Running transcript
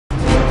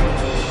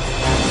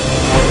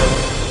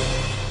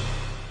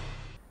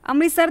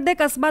ਅੰਮ੍ਰਿਤਸਰ ਦੇ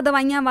ਕਸਬਾ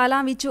ਦਵਾਈਆਂ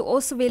ਵਾਲਾ ਵਿੱਚ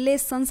ਉਸ ਵੇਲੇ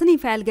ਸਨਸਨੀ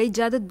ਫੈਲ ਗਈ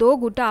ਜਦ ਦੋ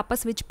ਗੁੱਟ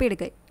ਆਪਸ ਵਿੱਚ ਭਿੜ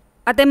ਗਏ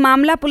ਅਤੇ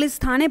ਮਾਮਲਾ ਪੁਲਿਸ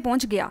ਥਾਣੇ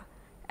ਪਹੁੰਚ ਗਿਆ।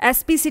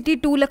 ਐਸਪੀ ਸਿਟੀ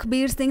 2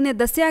 ਲਖਬੀਰ ਸਿੰਘ ਨੇ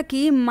ਦੱਸਿਆ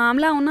ਕਿ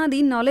ਮਾਮਲਾ ਉਹਨਾਂ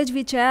ਦੀ ਨੌਲੇਜ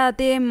ਵਿੱਚ ਹੈ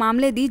ਅਤੇ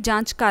ਮਾਮਲੇ ਦੀ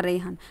ਜਾਂਚ ਕਰ ਰਹੇ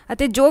ਹਨ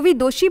ਅਤੇ ਜੋ ਵੀ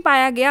ਦੋਸ਼ੀ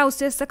ਪਾਇਆ ਗਿਆ ਉਸ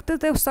 'ਤੇ ਸਖਤ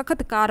ਤੋਂ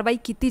ਸਖਤ ਕਾਰਵਾਈ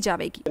ਕੀਤੀ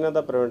ਜਾਵੇਗੀ। ਇਹਨਾਂ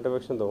ਦਾ ਪ੍ਰੀਵੈਂਟਿਵ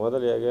ਐਕਸ਼ਨ ਦੋਵਾਂ ਦਾ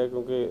ਲਿਆ ਗਿਆ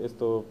ਕਿਉਂਕਿ ਇਸ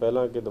ਤੋਂ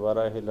ਪਹਿਲਾਂ ਕਿ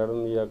ਦੁਬਾਰਾ ਇਹ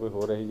ਲੜਨ ਜਾਂ ਕੋਈ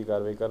ਹੋਰ ਇਹੋ ਜਿਹੀ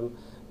ਕਾਰਵਾਈ ਕਰਨ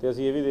ਤੇ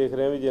ਅਸੀਂ ਇਹ ਵੀ ਦੇਖ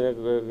ਰਹੇ ਹਾਂ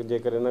ਵੀ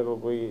ਜੇਕਰ ਇਹਨਾਂ ਕੋਲ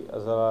ਕੋਈ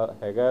ਅਸਲਾ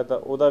ਹੈਗਾ ਤਾਂ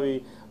ਉਹਦਾ ਵੀ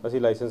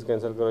ਅਸੀਂ ਲਾਇਸੈਂਸ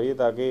ਕੈਂਸਲ ਕਰਵਾਈਏ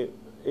ਤਾਂ ਕਿ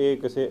ਇਹ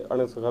ਕਿਸੇ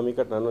ਅਣਸੁਖਾਵੀ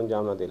ਘਟਨਾ ਨੂੰ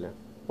ਅੰਜਾਮ ਨਾ ਦੇ ਲੈਣ।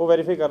 ਉਹ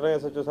ਵੈਰੀਫਾਈ ਕਰ ਰਹੇ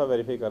SHO ਸਾਹਿਬ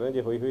ਵੈਰੀਫਾਈ ਕਰ ਰਹੇ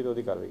ਜੇ ਹੋਈ ਤਾਂ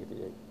ਉਹਦੀ ਕਾਰਵਾਈ ਕੀਤੀ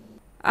ਜਾਏਗੀ।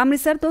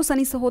 ਅੰਮ੍ਰਿਤਸਰ ਤੋਂ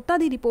ਸਨੀ ਸਹੋਤਾ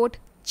ਦੀ ਰਿਪੋਰਟ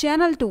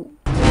ਚੈਨਲ 2।